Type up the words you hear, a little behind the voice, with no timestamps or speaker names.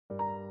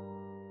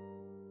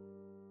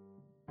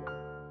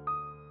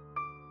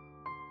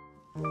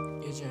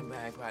Get your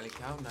bag, probably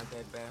counting out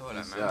that bag. Hold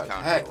up, man. Yeah, I'm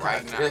counting hey, it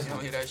right now. You this don't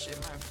one. hear that shit,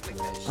 man? Flick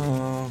that shit.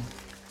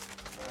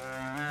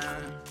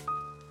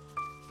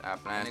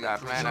 Stop playing.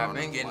 I've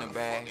been getting the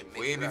bag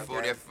way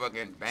before that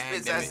fucking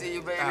pandemic. Spitz, I see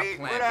you, baby. Stop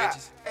playing, What up?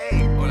 bitches.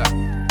 Hey. Hold up.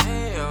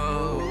 Hey,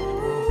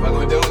 yo. Fuck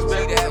with those, we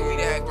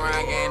that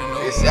grind game.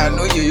 I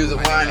knew you use a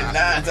wine and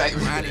dine type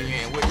of shit.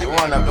 You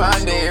want a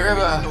Pondy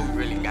River? You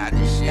really got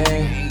this shit. You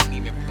ain't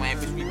even playing,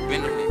 bitch. We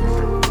been on it.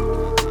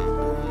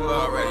 You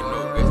already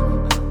know, bitch.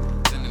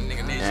 Send the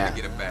nigga nation to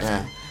get a bag.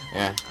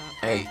 Yeah.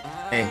 Hey,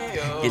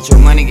 get your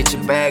money, get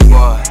your bag,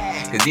 boy.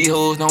 Cause these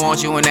hoes don't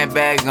want you when that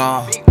bag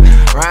gone.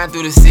 Ride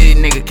through the city,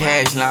 nigga,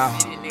 cash long.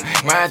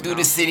 Ride through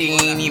the city,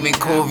 ain't even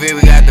COVID,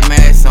 we got the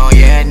mask on.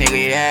 Yeah,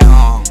 nigga, yeah,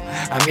 home.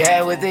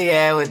 I'm with the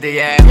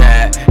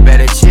yeah.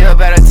 Better chill,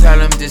 better tell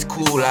them just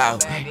cool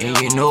out. And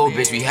you know,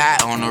 bitch, we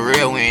hot on the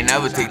real, we ain't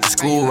never take the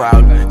school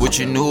route. What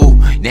you knew,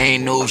 they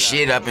ain't know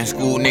shit up in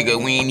school, nigga,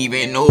 we ain't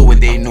even know what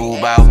they knew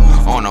about.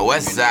 On the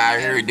west side,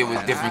 I heard there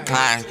was different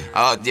clients,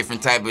 all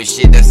different type of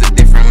shit, that's a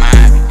different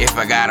mind. If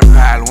I got a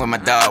problem with my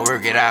dog,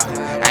 work it out.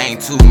 I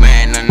ain't too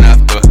man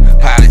enough to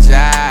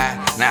apologize.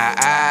 Nah,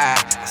 I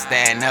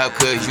stand up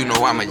cause you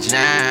know I'm a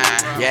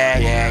giant. Yeah,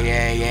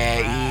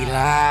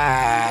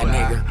 Eli,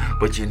 nigga.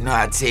 But you know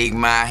I take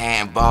my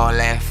handball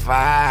at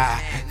fire,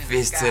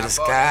 fist to the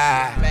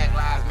sky.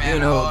 You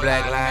know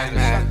Black Lives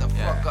Matter.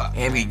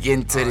 And we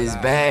getting to this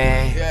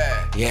bag.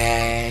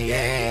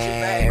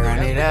 Yeah. Run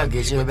it up,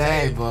 get your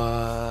bag,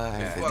 boy.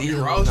 Cause these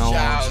hoes don't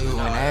want you when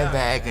that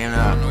backing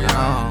up.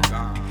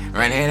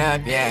 Run it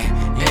up,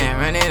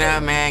 yeah, run it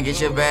up, man, get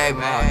your bag,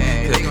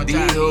 man. Cause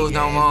these hoes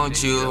don't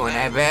want you when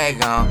that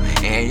bag on.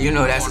 And you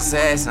know that's a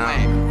sad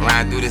song.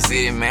 Ride through the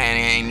city, man,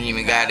 it ain't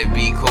even gotta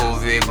be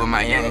COVID. But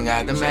my youngin'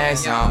 got the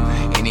mask on,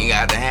 and he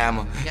got the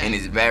hammer, and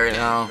it's very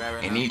long,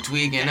 and he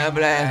tweaking the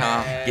black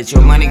on. Get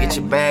your money, get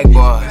your bag,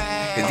 boy.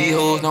 Cause these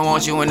hoes don't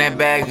want you when that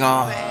bag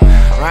on.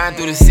 Ride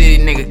through the city,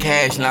 nigga,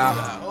 cash long.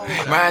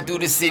 Ride through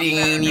the city,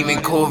 ain't even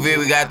COVID,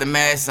 we got the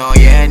mask on.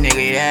 Yeah,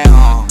 nigga, yeah,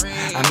 home.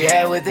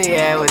 I'm with the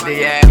yeah.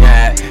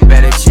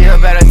 Better chill,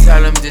 better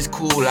tell them just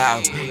cool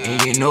out.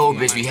 And you know,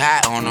 bitch, we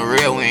hot on the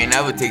real, we ain't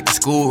never take the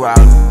school route.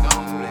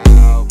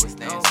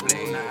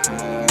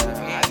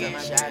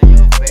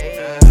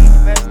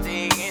 Best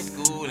thing in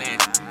school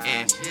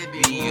and shit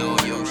be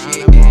on your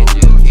shit and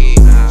your kid.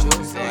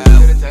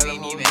 We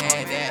ain't even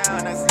had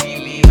that. I see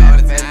me all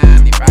the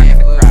time, they probably have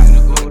to cry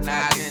to go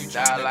knives and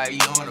style like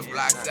you on the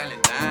block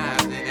selling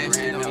dimes. And that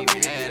shit don't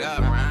even add up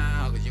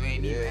around, cause you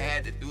ain't even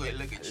had to do it,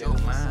 look at your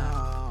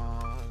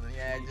mouth.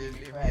 Yeah, just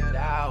live it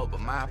out.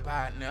 But my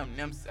partner,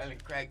 them selling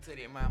crack to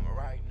their mama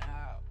right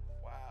now.